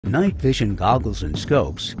Night vision goggles and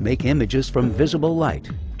scopes make images from visible light,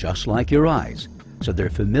 just like your eyes, so their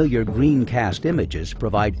familiar green cast images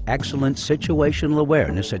provide excellent situational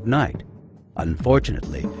awareness at night.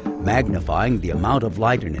 Unfortunately, magnifying the amount of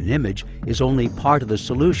light in an image is only part of the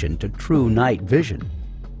solution to true night vision.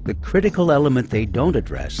 The critical element they don't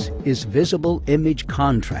address is visible image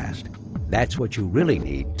contrast. That's what you really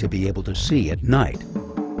need to be able to see at night.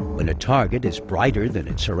 When a target is brighter than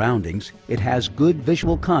its surroundings, it has good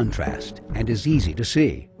visual contrast and is easy to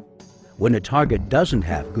see. When a target doesn't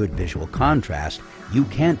have good visual contrast, you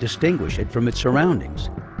can't distinguish it from its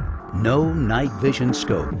surroundings. No night vision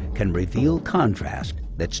scope can reveal contrast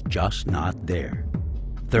that's just not there.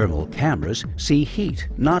 Thermal cameras see heat,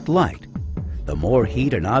 not light. The more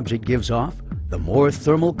heat an object gives off, the more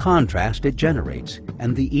thermal contrast it generates,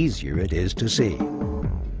 and the easier it is to see.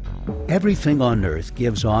 Everything on Earth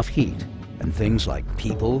gives off heat, and things like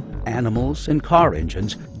people, animals, and car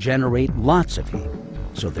engines generate lots of heat,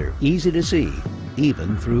 so they're easy to see,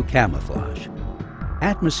 even through camouflage.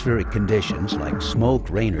 Atmospheric conditions like smoke,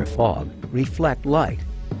 rain, or fog reflect light,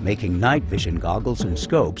 making night vision goggles and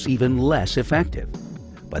scopes even less effective.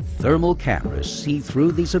 But thermal cameras see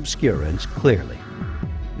through these obscurants clearly.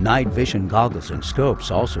 Night vision goggles and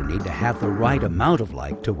scopes also need to have the right amount of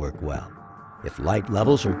light to work well. If light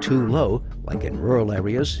levels are too low, like in rural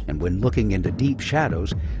areas and when looking into deep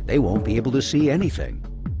shadows, they won't be able to see anything.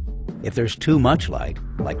 If there's too much light,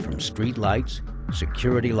 like from street lights,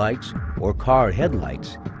 security lights, or car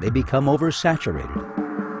headlights, they become oversaturated.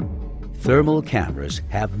 Thermal cameras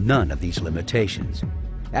have none of these limitations.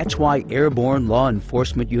 That's why airborne law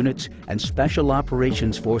enforcement units and special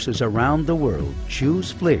operations forces around the world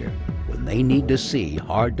choose FLIR when they need to see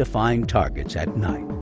hard-to-find targets at night.